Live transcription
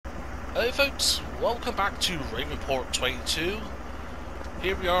Hello folks, welcome back to Ravenport 22.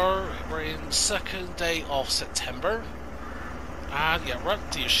 Here we are, we're in the second day of September. And yeah, we're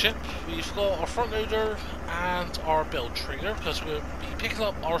at the ship. We've got our front loader and our build trailer because we'll be picking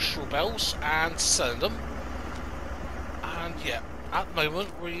up our straw bales and selling them. And yeah, at the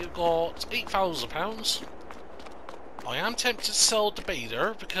moment we've got £8,000. I am tempted to sell the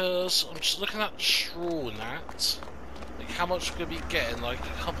baler because I'm just looking at the straw and that. Like how much we're going to be getting, like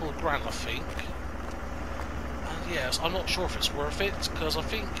a couple of grand I think. And yes, I'm not sure if it's worth it because I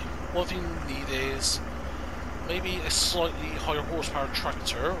think one thing we need is maybe a slightly higher horsepower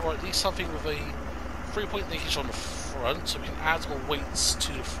tractor, or at least something with a 3-point linkage on the front so we can add more weights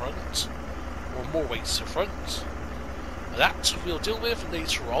to the front, or more weights to the front. That we'll deal with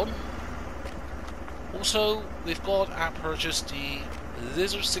later on. Also, we've got at purchase the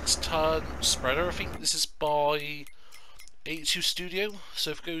Lizard 6-ton spreader. I think this is by 82 Studio. So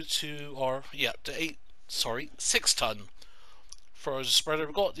if we go to our, the 6-ton for the spreader,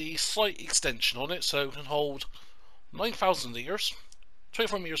 we've got the slight extension on it, so it can hold 9,000 litres,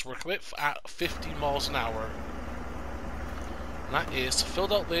 24 metres work width at 50 miles an hour. And that is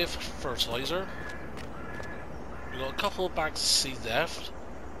filled up with fertilizer. We've got a couple of bags of seed left.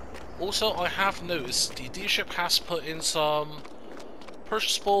 Also, I have noticed the dealership has put in some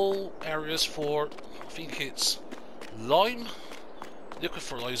purchasable areas for, I think it's lime, liquid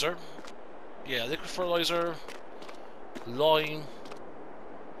fertilizer, liquid fertilizer, lime,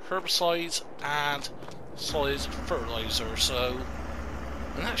 herbicides, and solid fertilizer. So,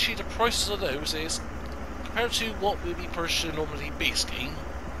 and actually the prices of those is, compared to what we'll be purchasing normally base game,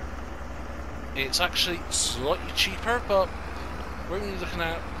 it's actually slightly cheaper, but we're only looking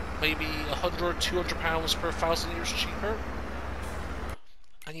at maybe £100–200 per 1,000 litres cheaper.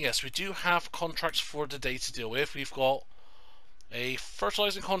 And yes, we do have contracts for the day to deal with. We've got a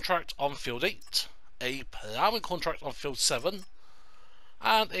fertilising contract on field 8, a ploughing contract on field 7,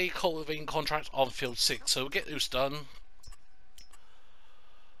 and a cultivating contract on field 6. So we'll get those done.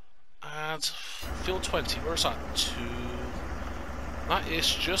 And field 20, where's that to? That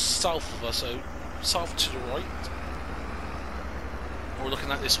is just south of us, so south to the right. We're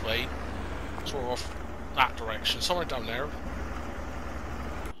looking at this way, sort of that direction, somewhere down there.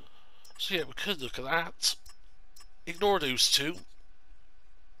 So yeah, we could look at that. Ignore those two.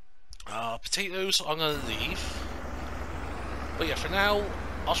 Potatoes I'm going to leave. But yeah, for now,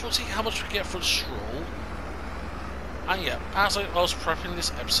 I just want to see how much we get for the straw. And yeah, as I was prepping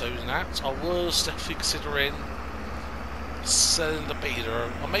this episode and that, I was definitely considering selling the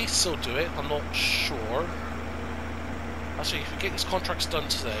baler. I may still do it, I'm not sure. Actually, if we get these contracts done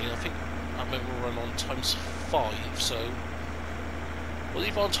today, I think I remember we'll run on ×5, so we'll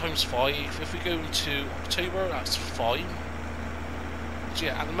leave on ×5. If we go into October, that's fine. So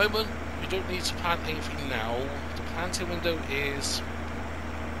yeah, at the moment, we don't need to plant anything now. The planting window is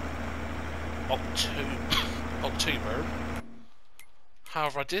October.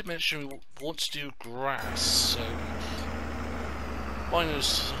 However, I did mention we want to do grass, so mine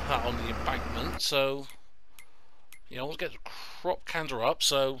is that on the embankment, so I want to get the crop calendar up.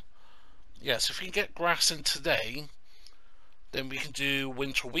 So yes, if we can get grass in today, then we can do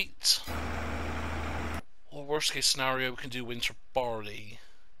winter wheat, or worst case scenario we can do winter barley.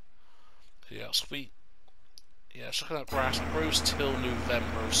 Yeah, so wheat, it's looking at grass, it grows till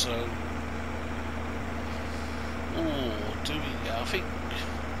November, so do we? I think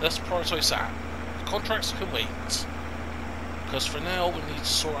let's prioritise that. The contracts can wait, because for now we need to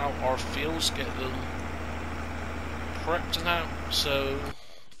sort out our fields, get them prepped and that. So I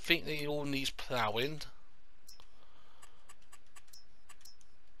think they all need ploughing.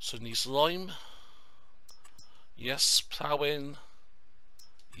 So it needs lime, yes, ploughing,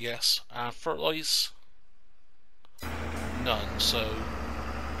 yes, and fertilise, none. So,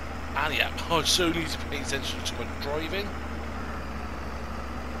 and yeah, I so need to pay attention to my driving.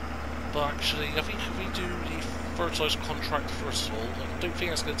 But actually, I think if we do the fertiliser contract first of all, I don't think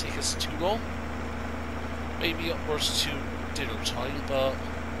that's going to take us too long. Maybe upwards to dinner time, but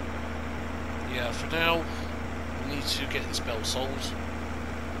yeah, for now, we need to get this bale sold.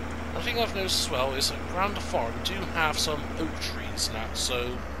 The thing I've noticed as well is that around the farm we do have some oak trees now,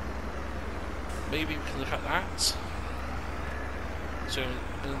 so maybe we can look at that. So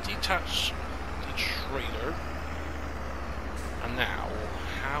I'm going to detach the trailer, and now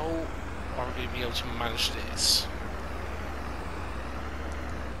how are we going to be able to manage this?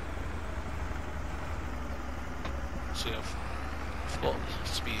 So yeah, I've got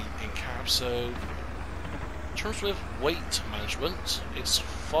to be in cab, so in terms of weight management, it's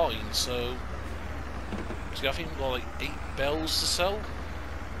fine. So I think we've got like 8 bells to sell.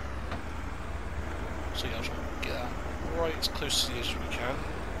 So yeah, I'll try to get that right as close to the edge as we can.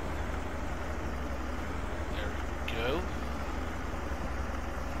 There we go.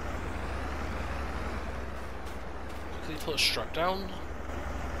 Quickly put a strap down.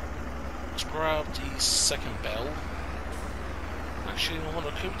 Let's grab the second bell. Actually, I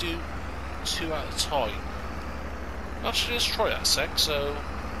want to do 2 at a time. Actually, let's try that a sec. So,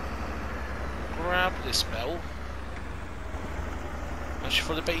 grab this bell. Actually,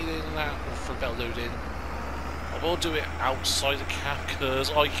 for the baiting and that, or for bell loading, I will do it outside the cab because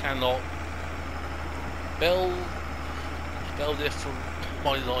I cannot bell lift for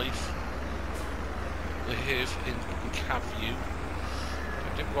my life. Live in cab view.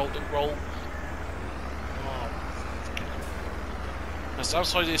 Don't roll. Oh, as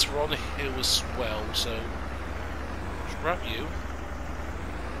outside this, we're on a hill as well, so let's grab you.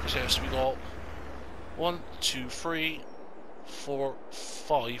 So we got 1, 2, 3, 4,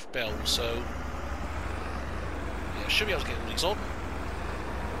 5 bells, so yeah, should be able to get all these on.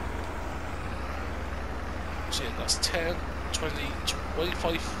 So yeah, that's 10, 20,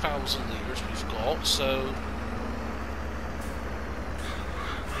 25,000 litres we've got, so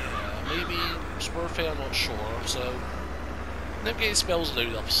yeah, maybe it's worth it, I'm not sure. So let me get these bells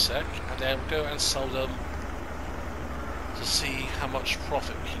loaded up a sec, and then we'll go and sell them to see how much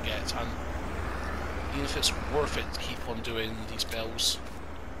profit we can get, and even if it's worth it to keep on doing these bells.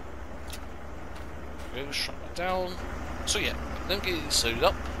 Go strap that down. So yeah, let me get these loaded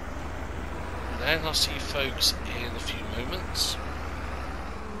up, and then I'll see you folks in a few moments.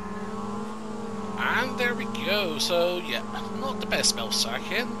 And there we go. So yeah, not the best bell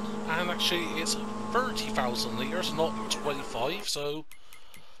stacking, and actually it's 30,000 litres, not 25. So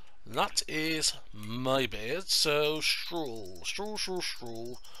that is my bad. So stroll.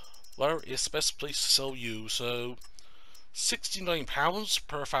 Where is the best place to sell you? So £69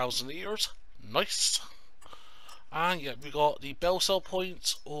 per 1,000 litres. Nice. And yeah, we got the bell sell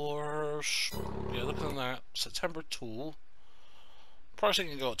point, or yeah, looking at that September tool. Price ain't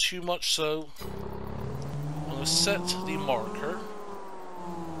gonna go too much, so I'm gonna set the marker,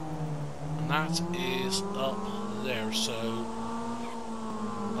 and that is up there. So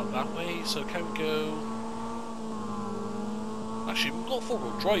up that way. So can we go? Actually, we've got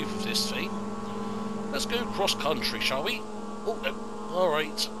 4-wheel drive with this thing. Let's go cross country, shall we? Oh no.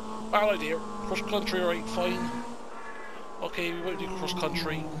 Alright. Bad idea. Cross country, alright, fine. Okay, we won't do cross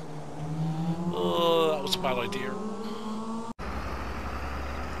country. Oh, that was a bad idea.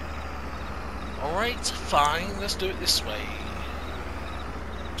 Alright, fine. Let's do it this way.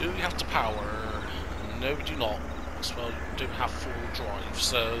 Do we have to power? No, we do not. Well, we don't have 4-wheel drive,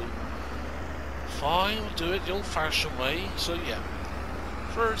 so fine, we'll do it the old-fashioned way. So yeah,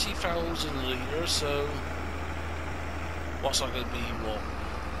 30,000 litres, so what's that going to be? What?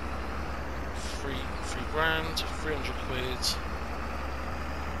 3 grand, 300 quid,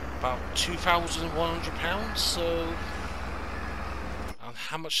 about £2,100, so, and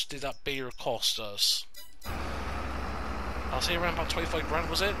how much did that beer cost us? I'll say around about 25 grand,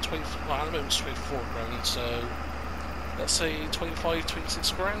 was it? 20, well, at the moment it's 24 grand, so let's say 25,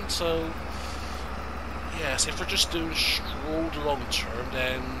 26 grand, so yes, if we're just doing strolled long term,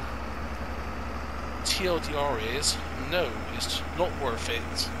 then TLDR is, no, it's not worth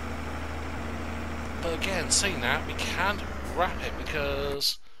it. But again, saying that, we can't wrap it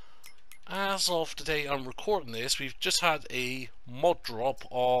because as of the day I'm recording this, we've just had a mod drop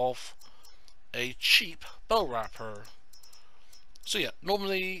of a cheap bell wrapper. So yeah,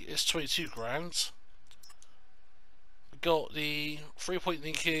 normally it's 22 grand. We got the 3-point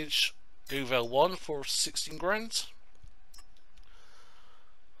linkage Uvel 1 for 16 grand.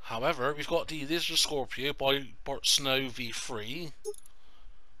 However, we've got the Lizard Scorpio by Bart Snow V3,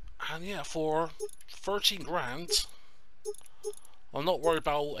 and yeah, for 13 grand, I'm not worried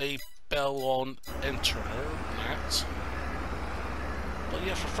about a bell on Interner yet. But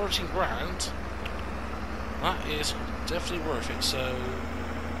yeah, for 13 grand, that is definitely worth it. So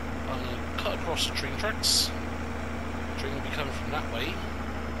I'm going to cut across the train tracks. The train will be coming from that way.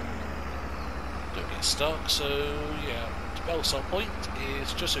 Don't get stuck. So yeah, the bell sell point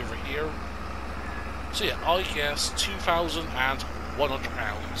is just over here. So yeah, I guess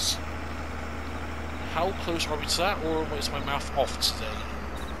 £2,100. How close are we to that, or is my math off today?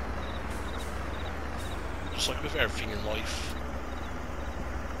 Just like with everything in life.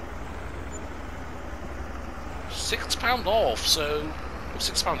 £6 off, so or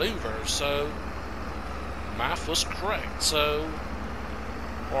 £6 over, so math was correct. So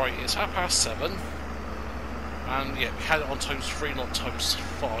alright, it's 7:30, and yeah, we had it on ×3, not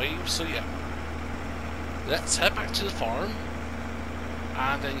 ×5. So yeah, let's head back to the farm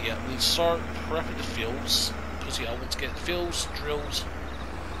And then yeah, we start prepping the fields, because yeah, I want to get the fields drilled.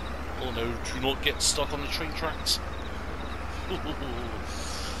 Oh no, do not get stuck on the train tracks.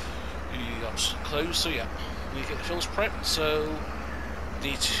 That's close, so yeah, we get the fields prepped, so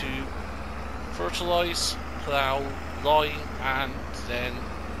need to fertilise, plough, line, and then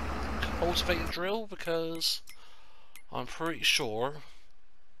cultivate and drill, because I'm pretty sure,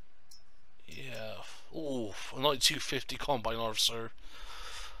 yeah, oh, a 9250 combine harvester.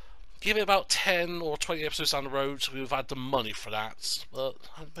 Give it about 10 or 20 episodes down the road, we would have had the money for that, but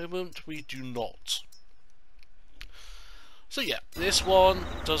at the moment we do not. So yeah, this one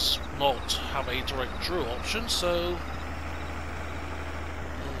does not have a direct drill option, so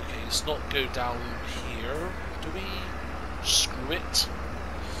okay, let's not go down here. Do we screw it?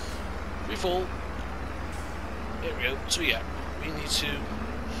 Free fall. There we go. So yeah, we need to.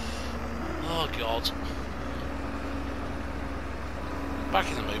 Oh god.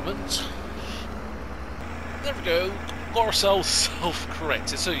 Back in a moment. There we go. Got ourselves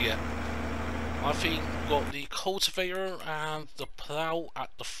self-corrected. So yeah, I think we've got the cultivator and the plough at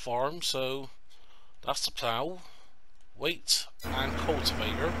the farm. So that's the plough. Wait, and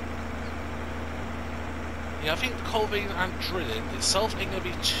cultivator. Yeah, I think the cultivating and drilling itself ain't going to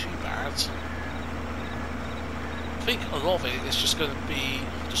be too bad. I think a lot of it is just going to be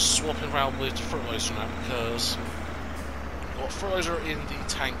just swapping around with fertilizer now, because I've got fertilizer in the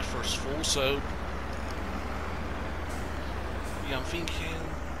tank first of all, so yeah, I'm thinking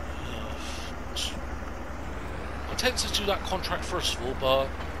I tend to do that contract first of all, but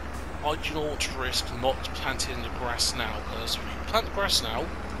I do not want to risk not planting the grass now, because if you plant the grass now,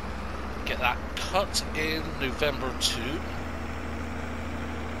 get that cut in November 2,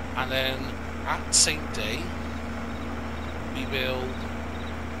 and then at the same day we will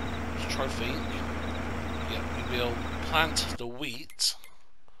try to think. Yeah, we will plant the wheat,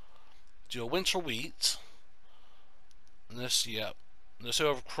 do a winter wheat, and this, yeah, this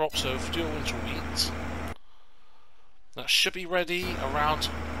over crop. So if we do a winter wheat, that should be ready around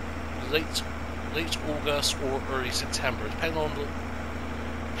late August or early September, depending on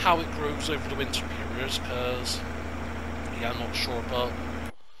how it grows over the winter period, because yeah, I'm not sure, but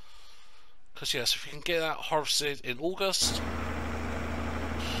because yes, if we can get that harvested in August,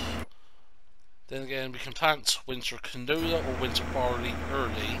 then again we can plant winter canola or winter barley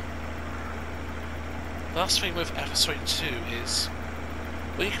early. That's the thing with FS22 is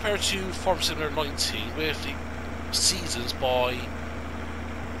when you compare it to Farm Simulator 19 with the seasons by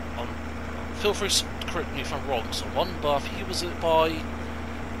feel free to correct me if I'm wrong, someone, but I think it was by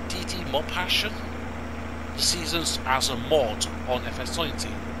DD Mod Passion, the seasons as a mod on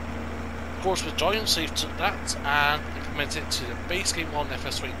FS19. Of course, with Giants, they took that and implemented it to the base game on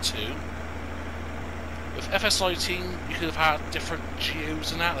FS22. With FS19, you could have had different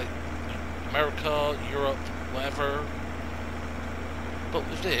geos and that, like America, Europe, whatever. But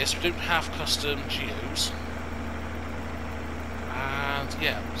with this, we don't have custom geos. And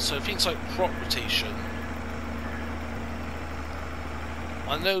yeah, so things like crop rotation.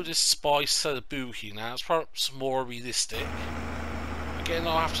 I know this is by Celobuki now, it's perhaps more realistic. Again,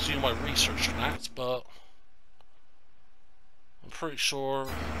 I'll have to do my research on that, but I'm pretty sure.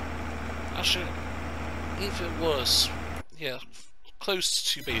 Actually, if it was, yeah, close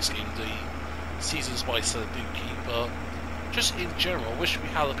to base game, the seasons by Celobuki, but just in general, I wish we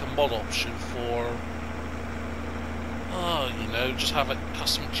had like a mod option for, you know, just have like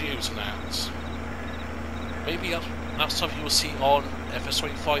custom geos and that. Maybe that's something you'll see on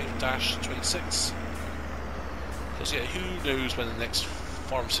FS25-26. Because yeah, who knows when the next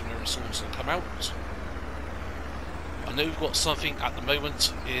Farm Simulator install is going to come out. I know we've got something at the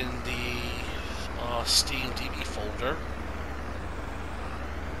moment in the Steam DB folder.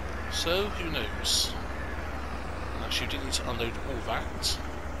 So who knows. Actually, we do need to unload all that.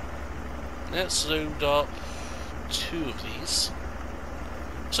 Let's load up 2 of these.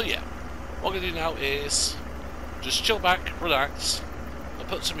 So yeah, what I'm going to do now is just chill back, relax, I'll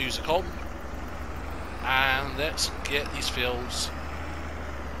put some music on, and let's get these fields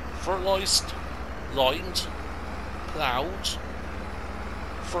fertilised, lined, ploughed,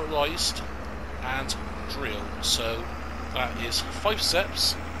 fertilised, and drilled. So that is 5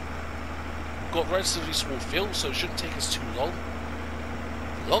 steps. Got a relatively small field, so it shouldn't take us too long.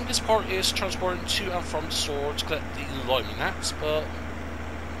 The longest part is transporting to and from the store to collect the lime nats, but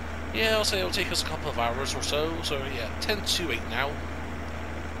yeah, I'll say it'll take us a couple of hours or so. So yeah, 10 to 8 now.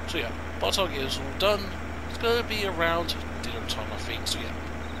 So yeah, by the time it is all done, it's going to be around dinner time, I think. So yeah,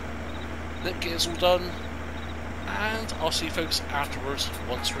 let me get this all done, and I'll see you folks afterwards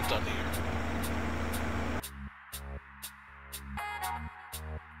once we're done here.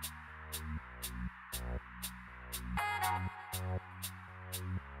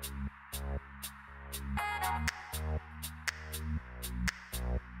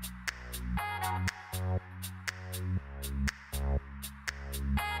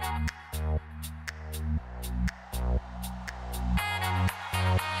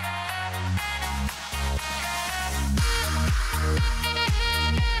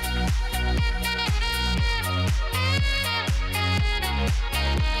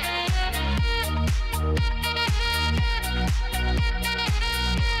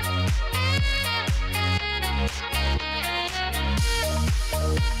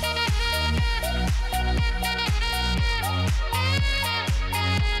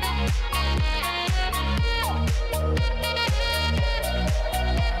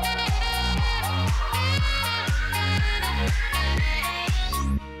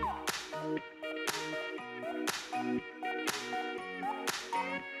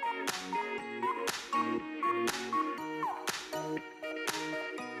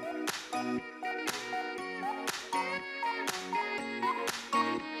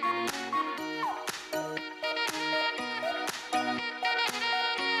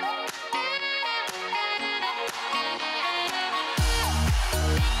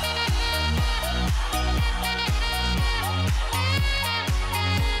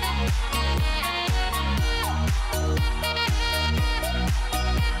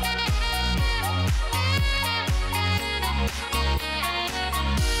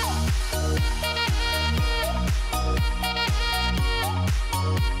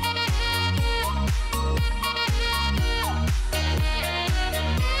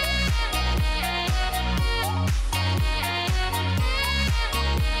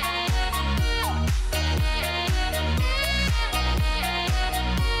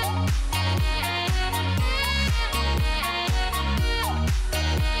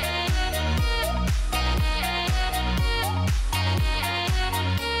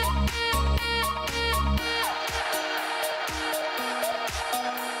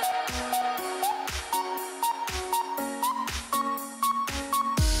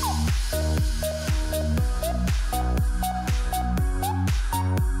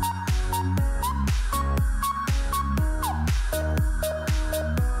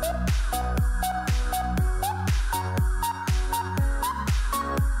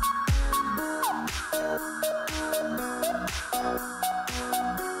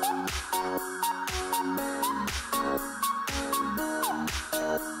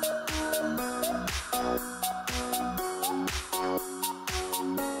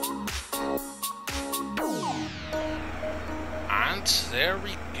 And there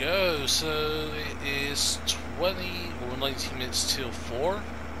we go. So it is 20 or 19 minutes till 4.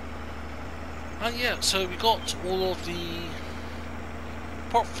 And yeah, so we got all of the,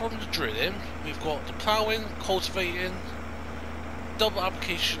 apart from the drilling, we've got the ploughing, cultivating, double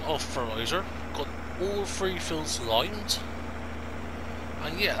application of fertilizer, got all 3 fields lined.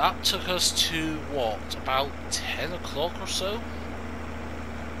 And yeah, that took us to what, about 10 o'clock or so.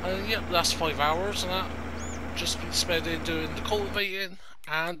 And yeah, last 5 hours, and that just been spent in doing the cultivating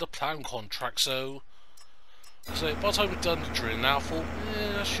and the ploughing contract. So by the time we've done the drilling now, I thought,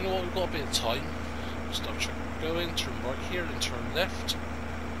 yeah, you know what, we've got a bit of time. Just double check we're going, turn right here and turn left.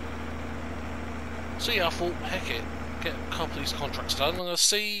 So yeah, I thought, heck it, get a couple of these contracts done. I'm going to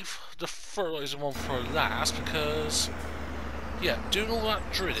save the fertilizer one for last because, yeah, doing all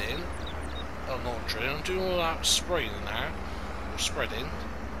that drilling, oh not drilling, I'm doing all that spraying now, or spreading.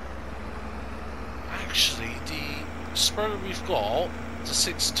 Actually, the spreader we've got, the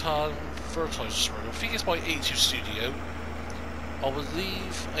 6-ton fertilizer spreader, I think it's by A2 Studio. I will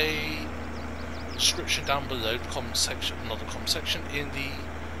leave a description down below, the comment section, not the comment section, in the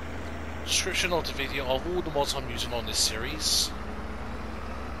description of the video of all the mods I'm using on this series.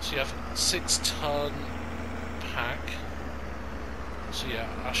 So you have 6-ton pack. So yeah,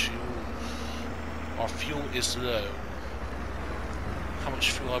 actually our fuel is low. How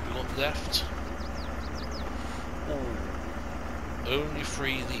much fuel have we got left? Oh, only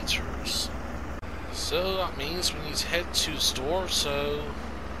 3 litres. So that means we need to head to the store, so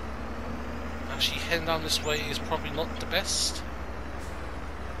actually heading down this way is probably not the best.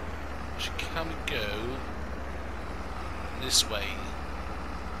 Actually, can we go this way?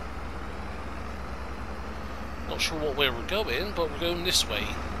 Not sure what way we're going, but we're going this way.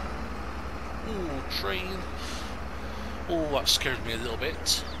 Ooh, train. Oh, that scared me a little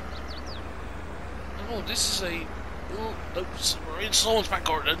bit. Oh, this is a... Oh, no, we're in someone's back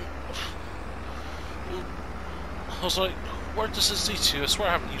garden. I was like, where does this lead to? I swear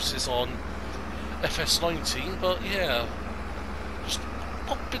I haven't used this on FS19, but yeah. Just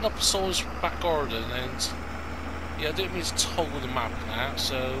popping up someone's back garden, and yeah, I didn't mean to toggle the map now,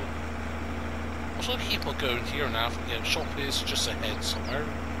 so I'm just going to keep on going here now. Yeah, the shop is just ahead somewhere.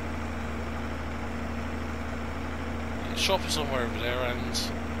 Yeah, the shop is somewhere over there, and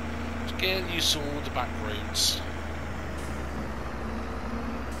just getting used to all the back roads.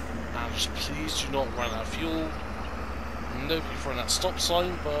 And just please do not run out of fuel. Nobody run that stop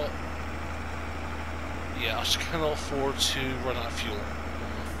sign, but yeah, I just cannot afford to run out of fuel.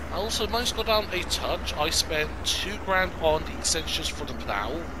 I also managed to go down a touch. I spent £2 grand on the extensions for the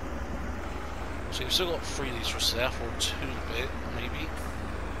plow. So you've still got 3 litres left, or 2 a bit, maybe.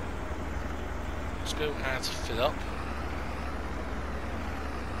 Let's go and fill up.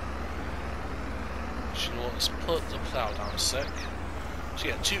 You know what, let's put the plow down a sec. So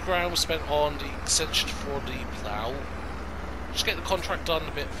yeah, £2 grand was spent on the extension for the plow. Just get the contract done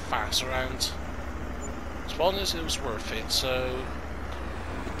a bit faster, and to be honest, it was worth it. So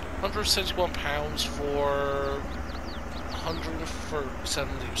 £171 for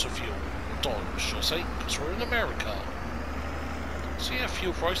 137 litres of fuel. Dollars, should I say, because we're in America. So yeah,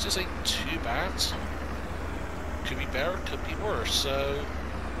 fuel prices ain't too bad. Could be better, could be worse. So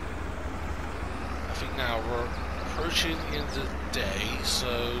I think now we're approaching the end of the day,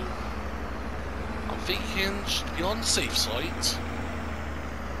 so I'm thinking just to be on the safe side,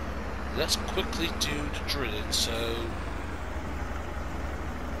 let's quickly do the drilling. So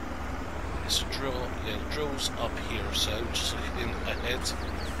it's a drill, yeah, the drill's up here, so just looking ahead.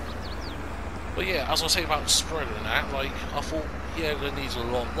 But yeah, as I was saying about the spreader and that, like, I thought, yeah, we're going to need a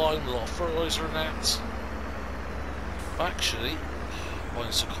lot of lime, a lot of fertilizer and that. But actually,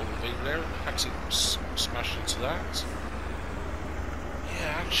 mine's a cultivator there, actually smashed into that.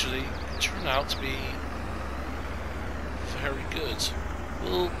 Yeah, actually, it turned out to be very good.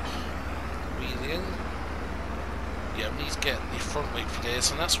 We'll wheel in. Yeah, we need to get the front weight for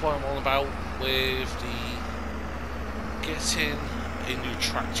this, and that's what I'm on about with the getting a new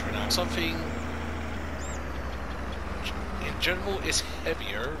tractor now. Something in general is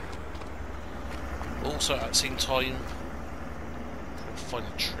heavier, also at the same time find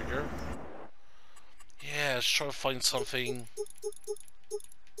a trigger. Yeah, let's try to find something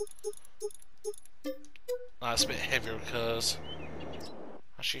that's a bit heavier, because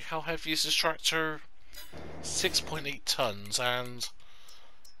actually, how heavy is this tractor? 6.8 tons, and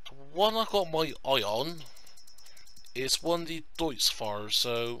the one I got my eye on is one of the Deutzfahrer.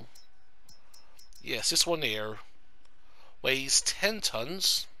 So yes, this one here weighs 10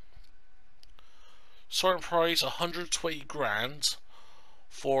 tons, starting price 120 grand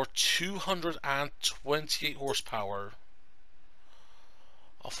for 228 horsepower.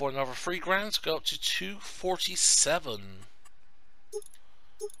 I'll afford another £3 to go up to 247.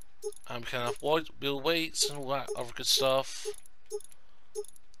 And we can have wide wheel weights and all that other good stuff.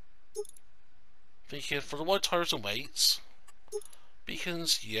 Thinking for the wide tires and weights.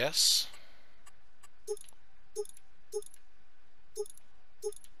 Beacons, yes.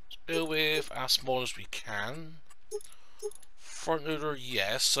 Build with as small as we can. Front loader,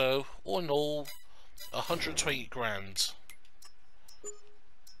 yes. So all in all, 120 grand.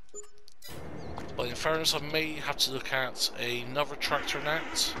 But in fairness, I may have to look at another tractor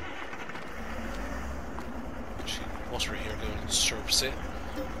net. Actually, whilst we're here, going to service it.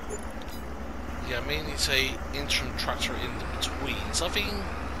 Yeah, I may need a interim tractor in between. Something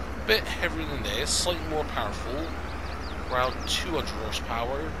a bit heavier than this, slightly more powerful, around 200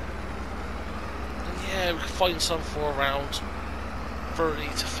 horsepower. And yeah, we can find some for around 30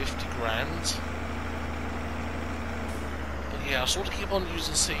 to 50 grand. But yeah, I sort of keep on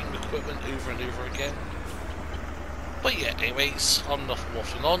using the same equipment over and over again. But yeah, anyways, I'm enough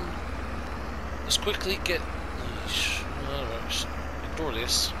waffling on. Let's quickly get... ignore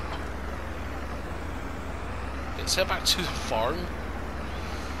this. Let's head back to the farm.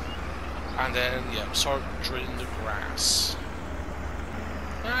 And then, yeah, start drilling the grass.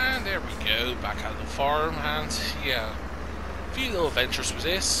 And there we go, back at the farm. And yeah, a few little adventures with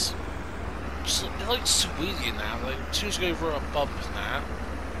this. Just like Swedian now, like as soon as you go over a bump and that,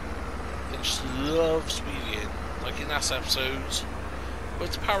 they just love Swedian. Like in last episode,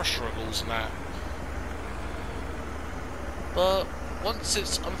 with the power struggles and that. But once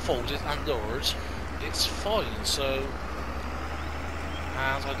it's unfolded and lowered, it's fine. So,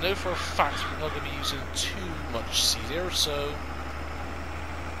 and I know for a fact we're not going to be using too much seed here, so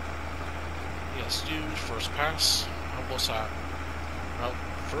yes, do first pass. And what's that? About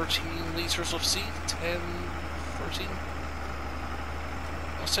 13 litres of seed? 10, 13?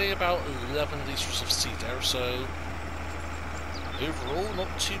 I'll say about 11 litres of seed there, so overall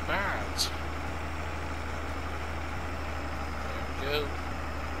not too bad. There we go.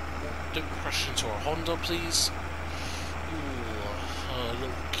 Don't crash into our Honda, please. Ooh, a little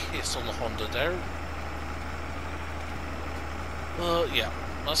kiss on the Honda there. Yeah,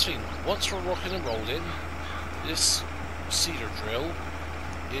 that's the thing. Once we're rocking and rolling, this seeder drill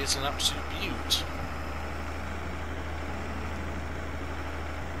is an absolute beaut.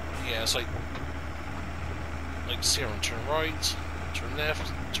 Yeah, it's like steering, turn right, turn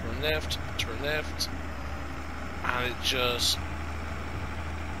left, turn left, turn left, and it just,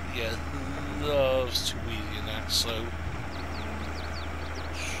 yeah, loves to wheel in that. So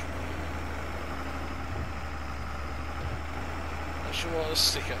I should want to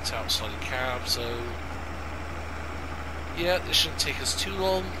stick it to outside the cab. So yeah, this shouldn't take us too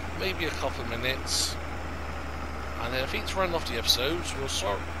long, maybe a couple of minutes, and then I think to round off the episodes we'll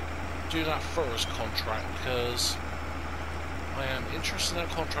start doing that first contract, because I am interested in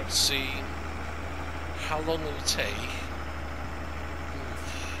that contract to see how long it will take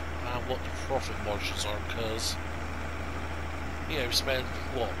and what the profit margins are, because yeah, we spent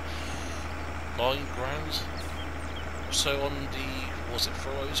what, 9 grand or so on the, was it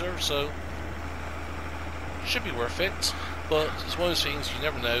fertilizer, so should be worth it. But it's one of those things you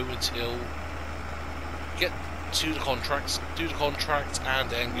never know until you get to the contracts, do the contract, and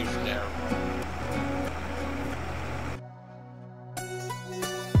then go from there.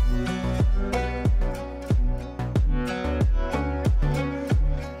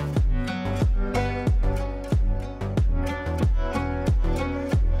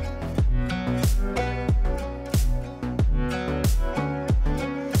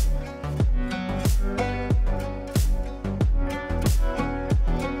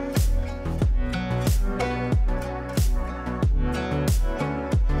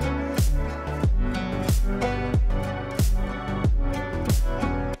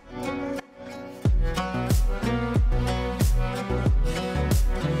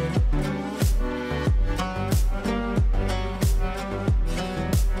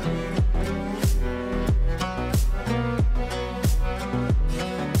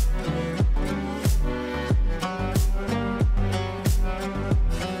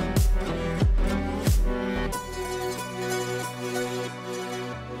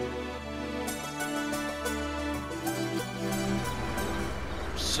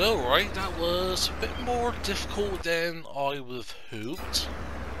 So right, that was a bit more difficult than I would have hoped.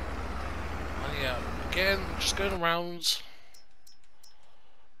 And yeah, again, just going around,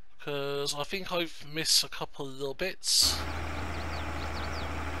 because I think I've missed a couple of little bits.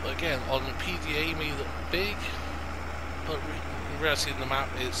 But again, on the PDA it may look big, but in reality the map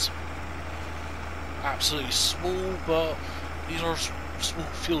is absolutely small, but these are small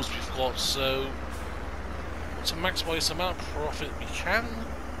fields we've got, so to maximise the amount of profit we can.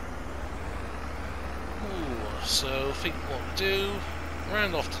 Ooh, so I think what we'll do,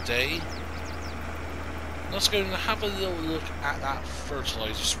 round off today, let's go and have a little look at that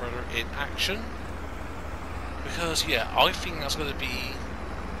fertilizer spreader in action. Because yeah, I think that's going to be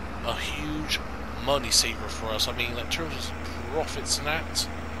a huge money saver for us. I mean, like, in terms of profits and that.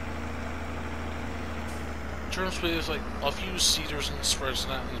 In terms with, like, I've used seeders and spreaders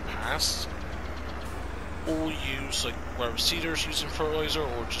and that in the past. Or use, like, where seeders using fertilizer,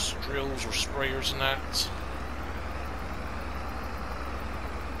 or just drills or sprayers and that.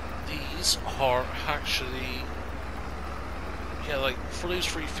 These are actually, yeah, like, for those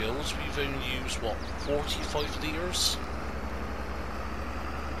 3 fields, we've only used, what, 45 litres?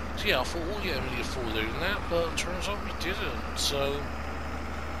 So yeah, I thought, well, yeah, we need a full load in that, but it turns out we didn't, so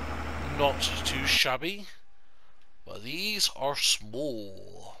not too shabby. But these are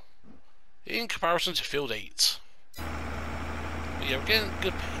small in comparison to field 8. But yeah, we're getting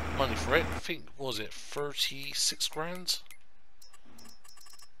good money for it. I think, what was it, 36 grand?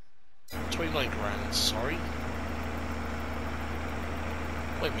 29 grand, sorry.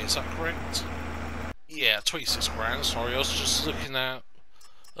 Wait a minute, is that correct? Yeah, 26 grand, sorry, I was just looking at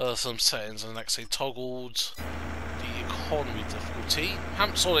some settings, and like I say, toggled the economy difficulty.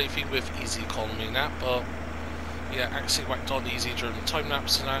 Haven't saw anything with easy economy in that, but yeah, actually whacked on easy during the time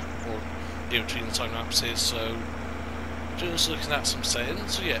lapse in that, or in between the time lapses, so just looking at some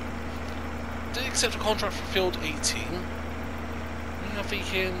settings. So yeah, did accept a contract for field 18. I'm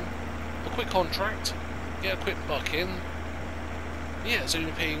thinking a quick contract, get a quick buck in. Yeah, it's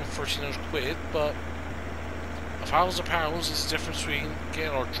only paying 1,300 quid, but £1,000 is the difference between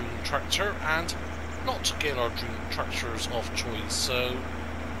getting our dream tractor and not getting our dream tractors of choice, so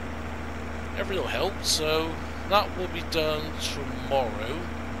every little helps. So that will be done tomorrow,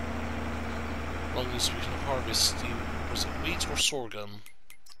 as long as we can harvest the, was it wheat or sorghum?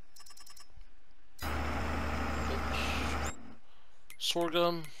 Oops.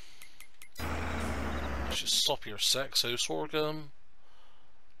 Sorghum. Let's just stop here a sec. So sorghum.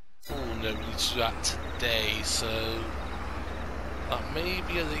 Oh no, we need to do that today, so that may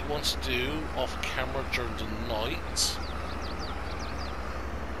be a late one to do off camera during the night.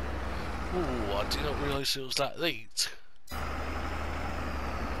 Ooh, I did not realise it was that late.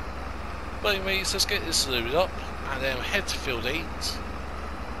 But anyways, let's get this loaded up and then head to field 8.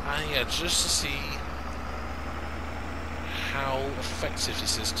 And yeah, just to see how effective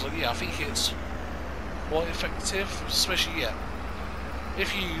this is, because yeah, I think it's quite effective, especially yeah,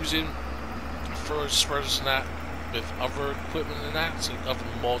 if you're using fertilizer spreaders and that with other equipment and that, so other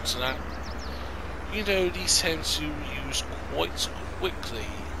mods and that, you know, these tend to use quite quickly,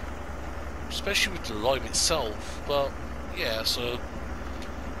 especially with the lime itself. But yeah, so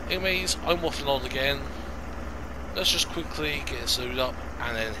anyways, I'm off and on again. Let's just quickly get this loaded up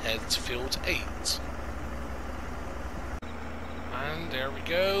and then head to field 8. And there we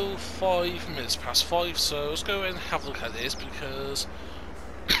go, 5 minutes past 5, so let's go and have a look at this, because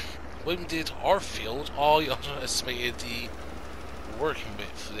when we did our field, I underestimated the working bit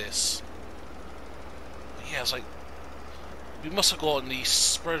for this. But yeah, it's like, we must have gotten the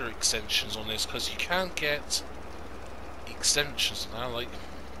spreader extensions on this, because you can get extensions now, like,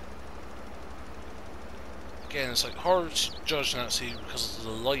 again, it's like hard to judge that, see, because of the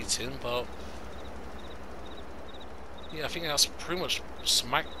lighting, but yeah, I think that's pretty much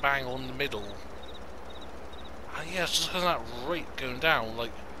smack bang on the middle. And yeah, it's just because of that rate going down,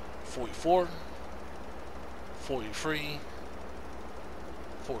 like 44, 43,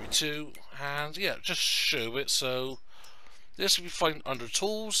 42, and yeah, just show it. So this will be fine under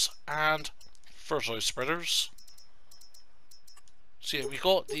tools and fertilizer spreaders. So yeah, we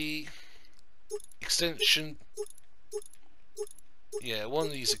got the extension, yeah, one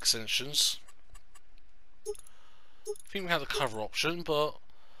of these extensions. I think we had a cover option, but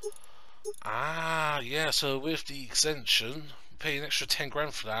yeah, so with the extension, we pay an extra 10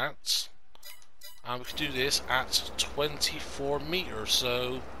 grand for that, and we can do this at 24 meters.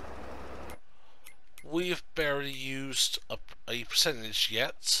 So we have barely used a percentage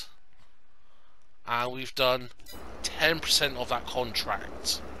yet, and we've done 10% of that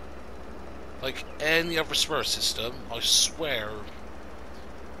contract. Like any other spreader system, I swear,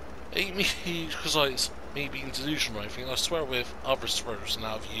 ain't me because it's me being delusional or anything, I swear with other spreaders that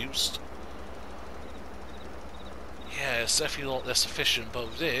I've used, yeah, it's definitely not less efficient, but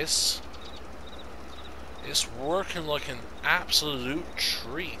with this, it's working like an absolute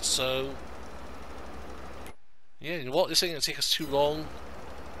treat. So yeah, you know what, this ain't gonna take us too long.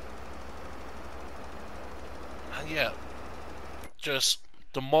 And yeah, just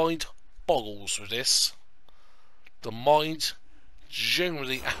the mind boggles with this. The mind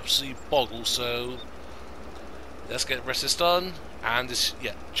generally absolutely boggles. So let's get the rest of this done, and this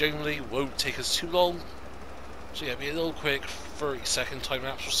generally won't take us too long. So yeah, be a little quick 30-second time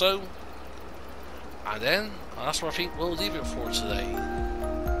lapse or so, and then that's where I think we'll leave it for today.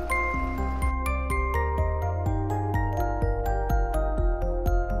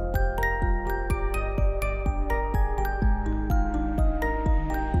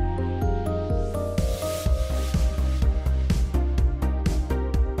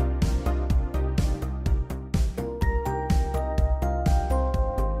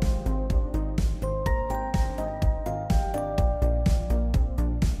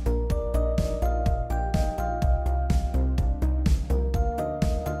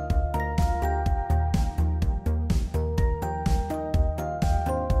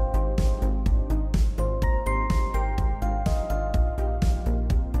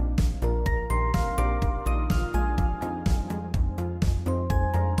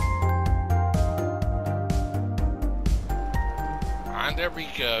 And there we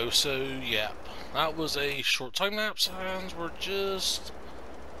go. So yeah, that was a short time lapse, and we're just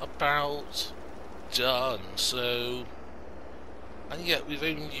about done. So, and yeah, we've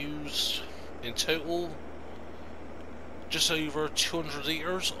only used in total just over 200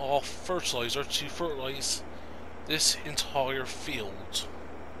 litres of fertilizer to fertilise this entire field.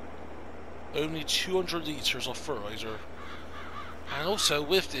 Only 200 litres of fertilizer. And also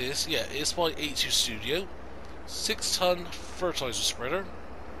with this, yeah, it's my 82 Studio 6-ton fertilizer spreader.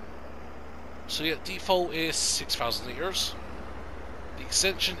 So yeah, default is 6,000 litres. The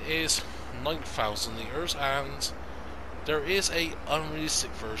extension is 9,000 litres, and there is a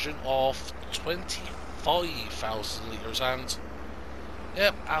unrealistic version of 25,000 litres. And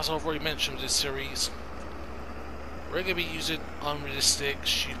yep, as I've already mentioned in this series, we're going to be using unrealistic,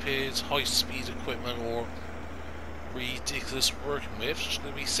 stupid, high-speed equipment or ridiculous working with. Just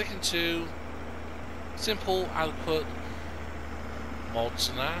going to be sticking to simple, adequate mods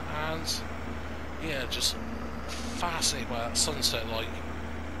and that, and yeah, just fascinated by that sunset. Like,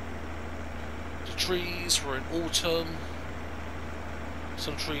 the trees were in autumn,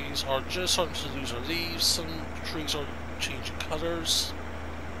 some trees are just starting to lose their leaves, some trees are changing colours,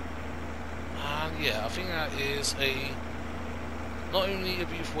 and yeah, I think that is not only a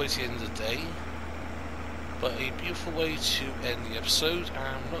beautiful way to end the day, but a beautiful way to end the episode. And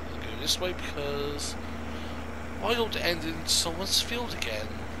I'm not going to go this way because I don't end in someone's field again.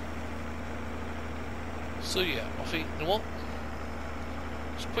 So yeah, I think, you know what?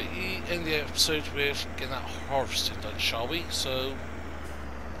 Let's quickly end the episode with getting that harvesting done, shall we? So,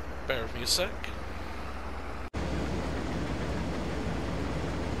 bear with me a sec.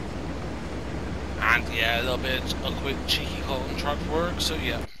 And yeah, a little bit of quick cheeky contract work. So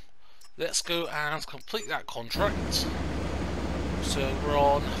yeah, let's go and complete that contract. So we're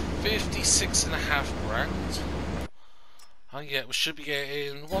on 56.5 grand. And yeah, we should be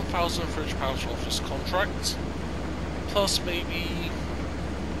getting £1,030 off this contract, plus maybe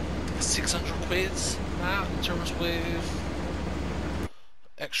 600 quid that in terms with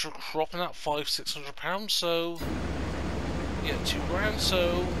extra cropping at £500-600. So yeah, 2 grand.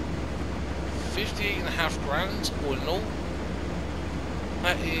 So 58.5 grand all in all.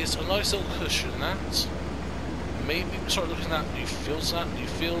 That is a nice little cushion. That maybe we start looking at new fields,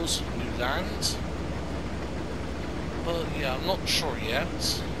 new land. But yeah, I'm not sure yet.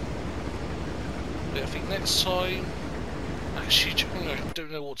 But I think next time, actually, I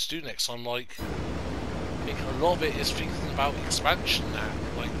don't know what to do next time. Like, I think a lot of it is thinking about expansion now.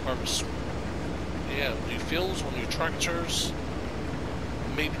 Like, perhaps, yeah, new fields or new tractors.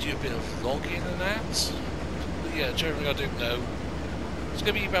 Maybe do a bit of vlogging and that. But yeah, generally I don't know. It's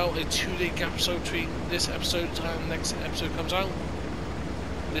going to be about a 2-day gap so between this episode and the next episode comes out.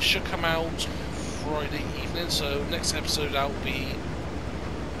 This should come out Friday evening, so next episode out will be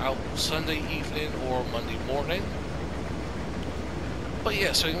out Sunday evening or Monday morning. But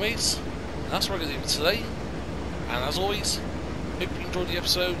yeah, so anyways, that's where I'm going to leave it today. And as always, hope you enjoyed the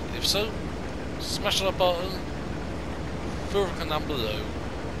episode. If so, smash that button, feel free down below.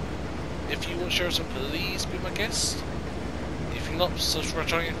 If you want to share some, please be my guest. If you're not subscribed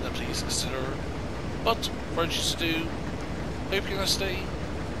to it, then please consider. But for you to do, hope you're going to stay.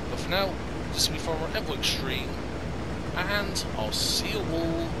 But for now, this will be from EnvoyXtreme, and I'll see you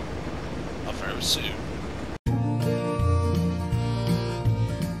all very soon.